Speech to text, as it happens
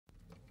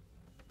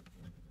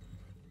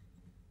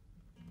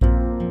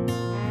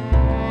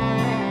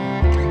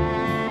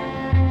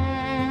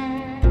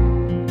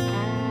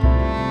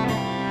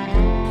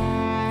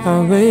I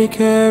wake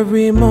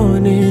every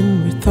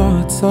morning with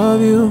thoughts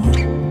of you.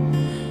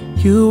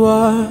 You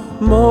are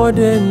more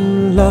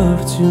than love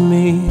to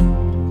me.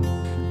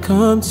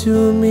 Come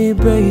to me,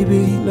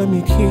 baby, let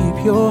me keep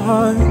your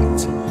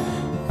heart.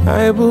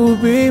 I will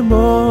be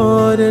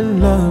more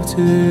than love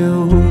to you.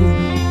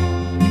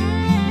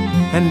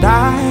 And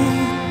I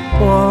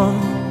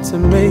want to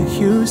make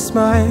you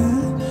smile,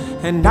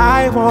 and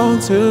I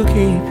want to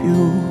keep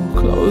you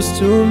close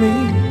to me.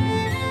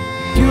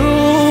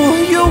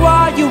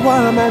 You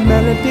are my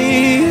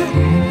melody,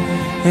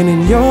 and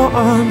in your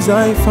arms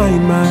I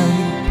find my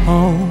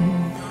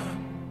home.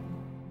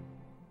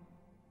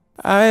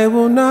 I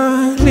will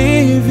not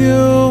leave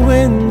you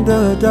in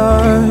the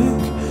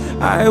dark.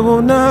 I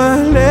will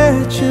not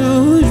let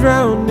you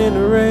drown in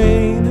the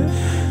rain.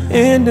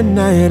 In the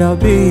night I'll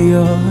be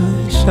your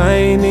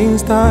shining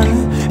star.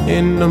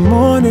 In the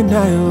morning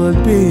I will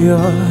be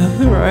your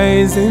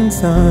rising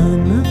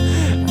sun.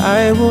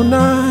 I will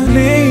not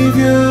leave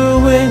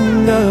you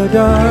in the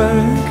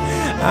dark.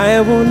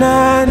 I will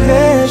not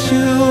let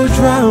you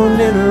drown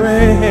in the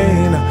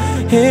rain.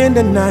 In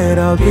the night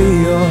I'll be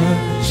your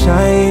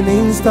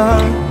shining star.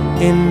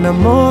 In the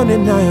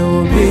morning I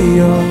will be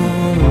your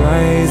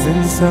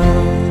rising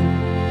sun.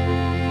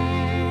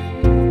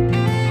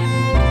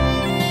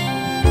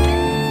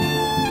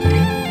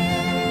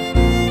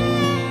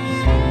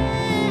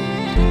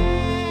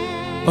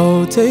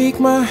 Oh, take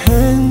my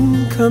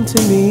hand, come to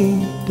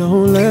me,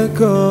 don't let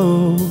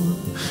go.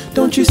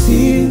 Don't you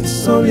see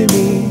it's only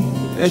me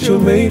that you're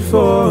made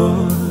for?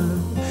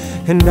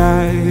 And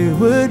I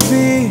would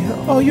be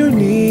all you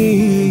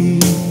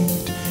need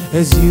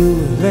as you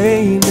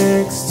lay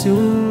next to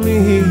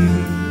me.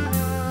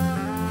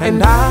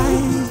 And I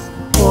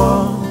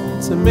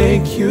want to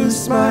make you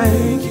smile,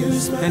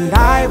 and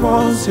I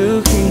want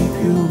to keep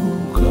you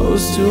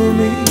close to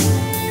me.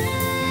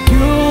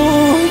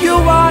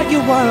 You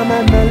are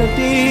my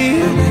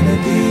melody, and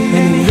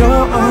in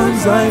your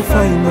arms I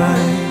find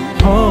my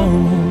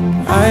home.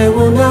 I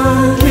will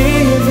not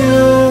leave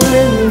you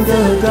in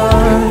the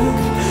dark.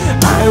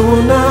 I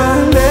will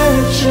not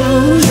let you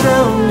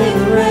drown in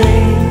the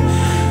rain.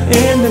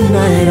 In the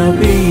night I'll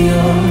be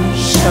your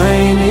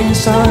shining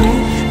star.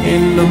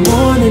 In the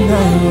morning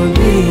I will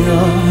be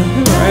your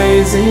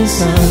rising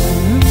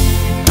sun.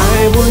 I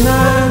will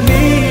not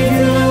leave